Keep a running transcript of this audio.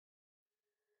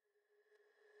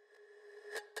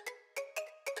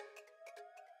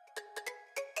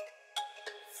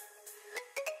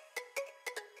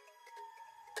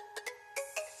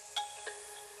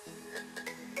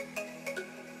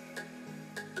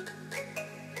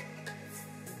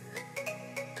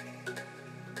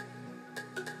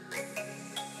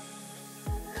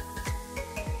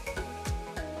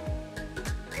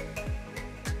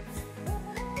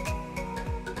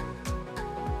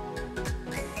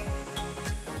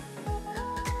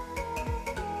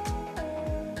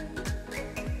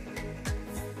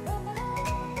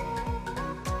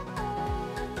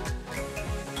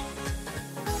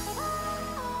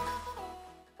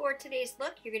today's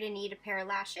look, you're going to need a pair of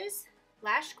lashes,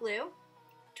 lash glue,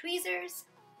 tweezers,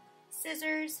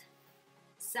 scissors,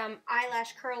 some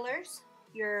eyelash curlers,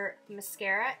 your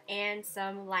mascara, and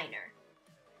some liner.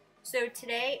 So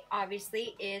today,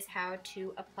 obviously, is how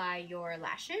to apply your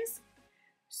lashes.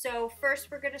 So first,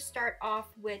 we're going to start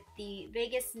off with the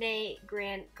Vegas Nay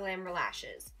Grand Glamour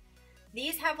lashes.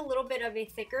 These have a little bit of a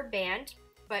thicker band,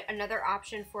 but another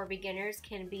option for beginners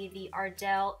can be the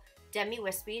Ardell Demi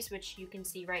Wispies, which you can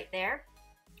see right there.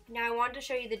 Now I wanted to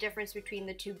show you the difference between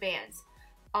the two bands.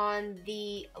 On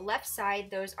the left side,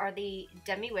 those are the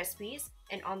Demi Wispies,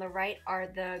 and on the right are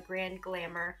the Grand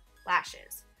Glamour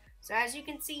lashes. So as you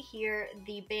can see here,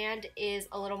 the band is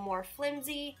a little more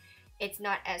flimsy, it's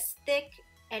not as thick,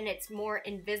 and it's more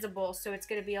invisible, so it's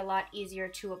going to be a lot easier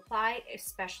to apply,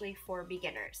 especially for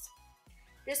beginners.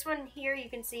 This one here you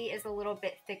can see is a little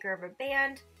bit thicker of a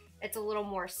band. It's a little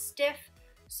more stiff,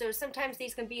 so sometimes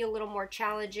these can be a little more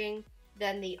challenging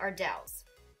than the Ardells.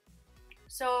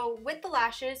 So with the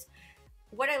lashes,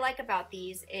 what I like about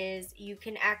these is you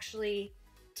can actually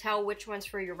tell which one's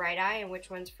for your right eye and which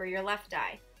one's for your left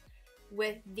eye.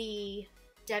 With the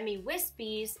Demi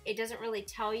Wispies, it doesn't really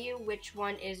tell you which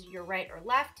one is your right or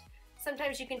left.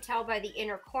 Sometimes you can tell by the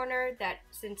inner corner that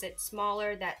since it's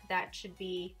smaller that should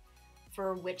be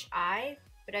for which eye,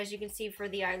 but as you can see for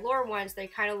the Eyelure ones, they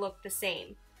kind of look the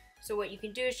same. So what you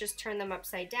can do is just turn them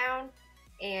upside down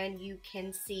and you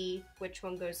can see which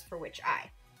one goes for which eye.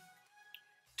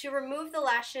 To remove the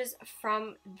lashes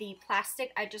from the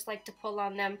plastic, I just like to pull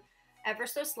on them ever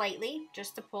so slightly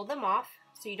just to pull them off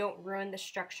so you don't ruin the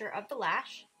structure of the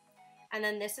lash. And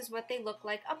then this is what they look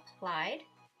like applied.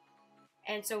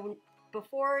 And so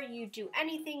before you do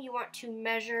anything, you want to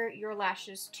measure your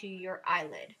lashes to your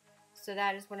eyelid. So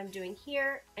that is what I'm doing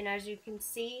here, and as you can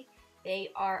see, they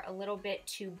are a little bit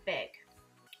too big.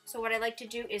 So what I like to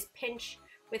do is pinch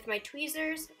with my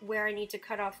tweezers where I need to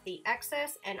cut off the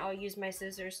excess, and I'll use my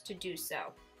scissors to do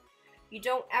so. You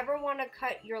don't ever want to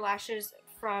cut your lashes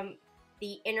from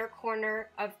the inner corner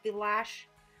of the lash.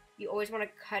 You always want to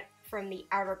cut from the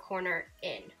outer corner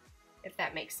in, if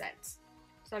that makes sense.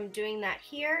 So I'm doing that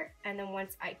here, and then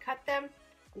once I cut them,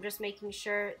 I'm just making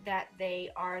sure that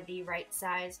they are the right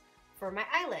size for my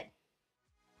eyelid.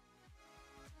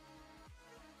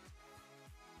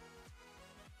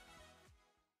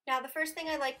 Now the first thing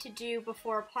I like to do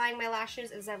before applying my lashes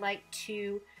is I like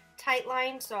to tight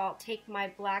line. So I'll take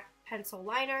my black pencil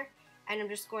liner and I'm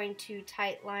just going to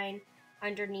tight line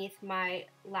underneath my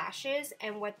lashes,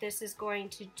 and what this is going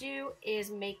to do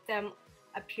is make them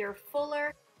appear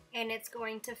fuller, and it's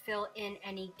going to fill in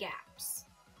any gaps.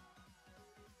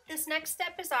 This next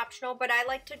step is optional, but I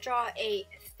like to draw a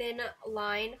thin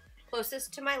line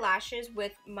closest to my lashes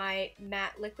with my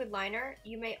matte liquid liner.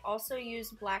 You may also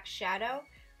use black shadow,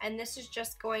 and this is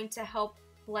just going to help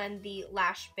blend the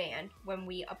lash band when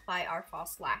we apply our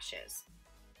false lashes.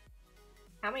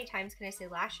 How many times can I say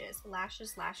lashes?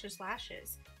 Lashes, lashes,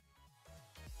 lashes.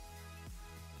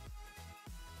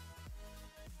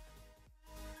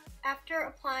 After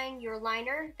applying your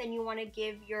liner, then you want to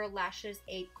give your lashes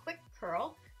a quick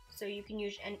curl. So you can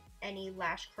use any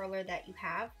lash curler that you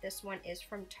have. This one is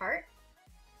from Tarte.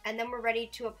 And then we're ready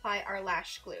to apply our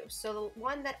lash glue. So the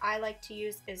one that I like to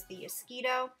use is the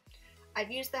Esqido. I've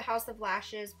used the House of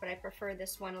Lashes, but I prefer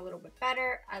this one a little bit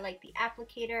better. I like the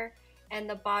applicator, and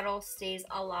the bottle stays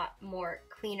a lot more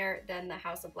cleaner than the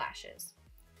House of Lashes.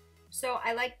 So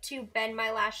I like to bend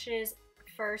my lashes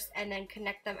first and then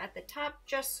connect them at the top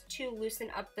just to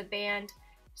loosen up the band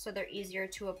so they're easier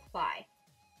to apply.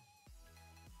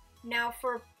 Now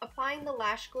for applying the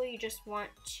lash glue, you just want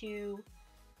to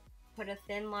put a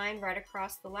thin line right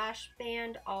across the lash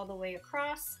band all the way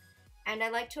across. And I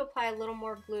like to apply a little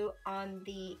more glue on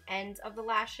the ends of the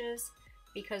lashes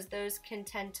because those can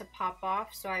tend to pop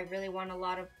off, so I really want a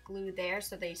lot of glue there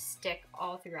so they stick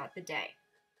all throughout the day.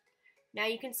 Now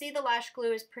you can see the lash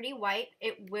glue is pretty white.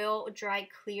 It will dry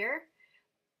clear,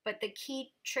 but the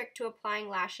key trick to applying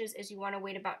lashes is you want to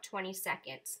wait about 20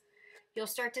 seconds. You'll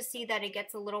start to see that it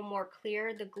gets a little more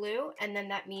clear, the glue, and then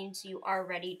that means you are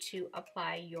ready to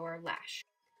apply your lash.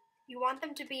 You want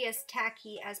them to be as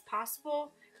tacky as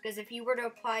possible, because if you were to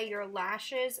apply your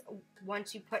lashes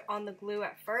once you put on the glue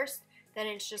at first, then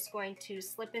it's just going to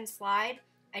slip and slide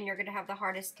and you're going to have the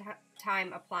hardest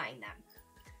time applying them.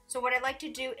 So what I like to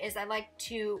do is I like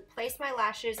to place my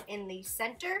lashes in the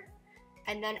center,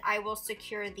 and then I will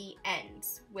secure the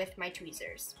ends with my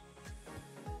tweezers.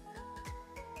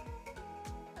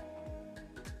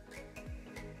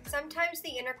 Sometimes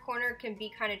the inner corner can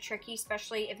be kind of tricky,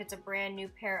 especially if it's a brand new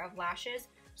pair of lashes,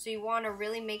 so you want to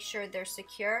really make sure they're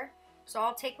secure. So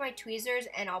I'll take my tweezers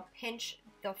and I'll pinch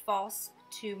the false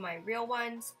to my real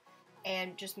ones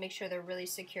and just make sure they're really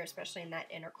secure, especially in that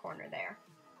inner corner there.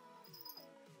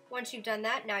 Once you've done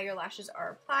that, now your lashes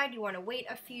are applied. You want to wait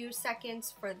a few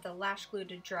seconds for the lash glue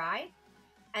to dry,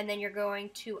 and then you're going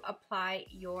to apply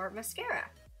your mascara.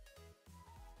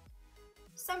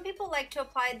 Some people like to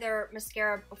apply their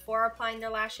mascara before applying their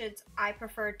lashes. I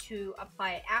prefer to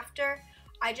apply it after.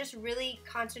 I just really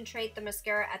concentrate the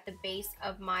mascara at the base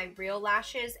of my real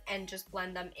lashes and just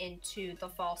blend them into the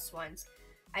false ones.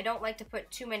 I don't like to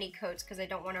put too many coats because I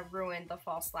don't want to ruin the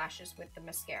false lashes with the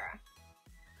mascara.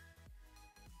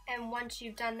 And once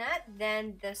you've done that,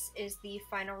 then this is the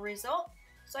final result.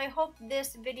 So I hope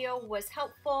this video was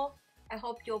helpful. I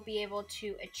hope you'll be able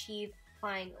to achieve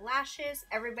applying lashes.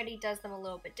 Everybody does them a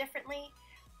little bit differently,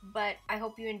 but I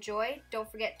hope you enjoyed. Don't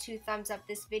forget to thumbs up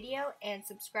this video and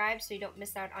subscribe so you don't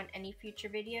miss out on any future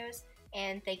videos.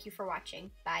 And thank you for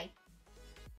watching. Bye.